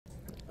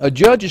A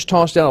judge has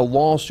tossed out a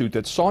lawsuit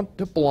that sought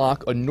to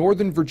block a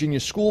Northern Virginia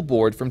school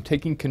board from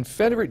taking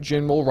Confederate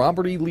General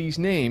Robert E. Lee's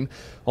name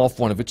off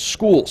one of its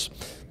schools.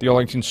 The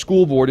Arlington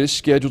School Board is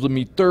scheduled to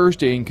meet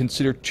Thursday and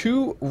consider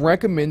two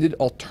recommended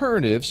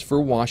alternatives for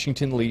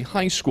Washington Lee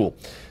High School.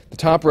 The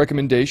top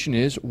recommendation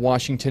is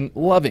Washington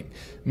Loving.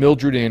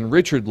 Mildred and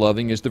Richard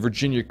Loving is the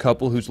Virginia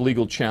couple whose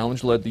legal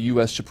challenge led the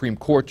U.S. Supreme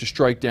Court to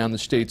strike down the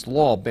state's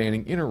law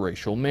banning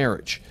interracial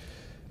marriage.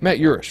 Matt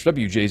Yurus,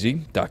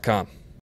 WJZ.com.